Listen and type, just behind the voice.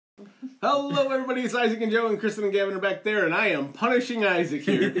Hello everybody, it's Isaac and Joe and Kristen and Gavin are back there and I am punishing Isaac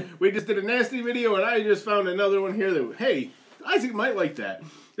here. We just did a nasty video and I just found another one here that, hey, Isaac might like that.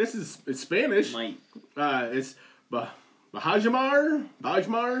 It's Spanish. Might. It's Bajamar.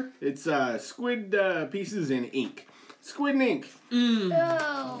 It's squid pieces in ink. Squid and ink.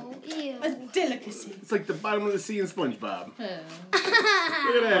 Oh, ew. A delicacy. It's like the bottom of the sea in SpongeBob. Oh.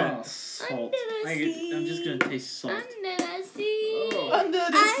 Look at that. Oh, salt. Under the I'm just gonna taste salt. Under the sea. Oh. Under the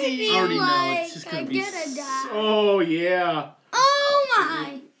I sea. feel already know like it's just gonna I'm be gonna die. Oh yeah. Oh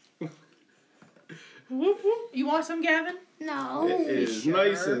my. Whoop, whoop. You want some, Gavin? No. It is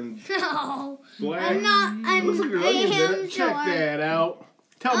nice and No. black. I'm not. It looks like there's onions in it. Check that out.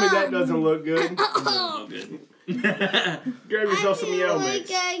 Tell me that doesn't look good. Oh. Good. Grab yourself some Yellow Mix.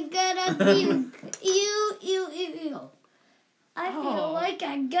 I gotta puke. Ew. I feel like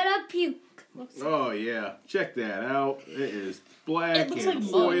I gotta puke. Oh yeah, check that out. It is black It looks and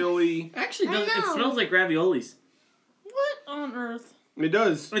like mud. foily. Actually, I it know. smells like raviolis. What on earth? It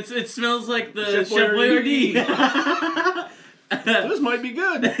does. It smells like the Chef Chef Boyardee. Boyardee. This might be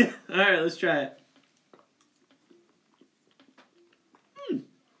good. All right, let's try it.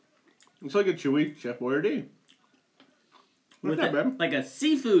 It's like a chewy Chef Boyardee. Not that bad. Like a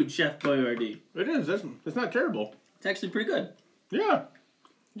seafood Chef Boyardee. It is. It's not terrible. It's actually pretty good. Yeah.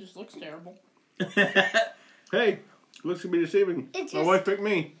 It just looks terrible. Hey, looks to be deceiving. It's My just- wife picked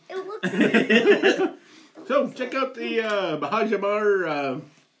me. It looks. So check out the Bajamar,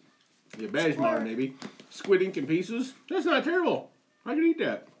 Bajamar maybe, squid ink in pieces. That's not terrible. I can eat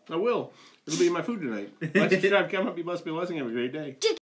that. I will. It'll be my food tonight. Like, subscribe, comment, be blessed, be a blessing. Have a great day.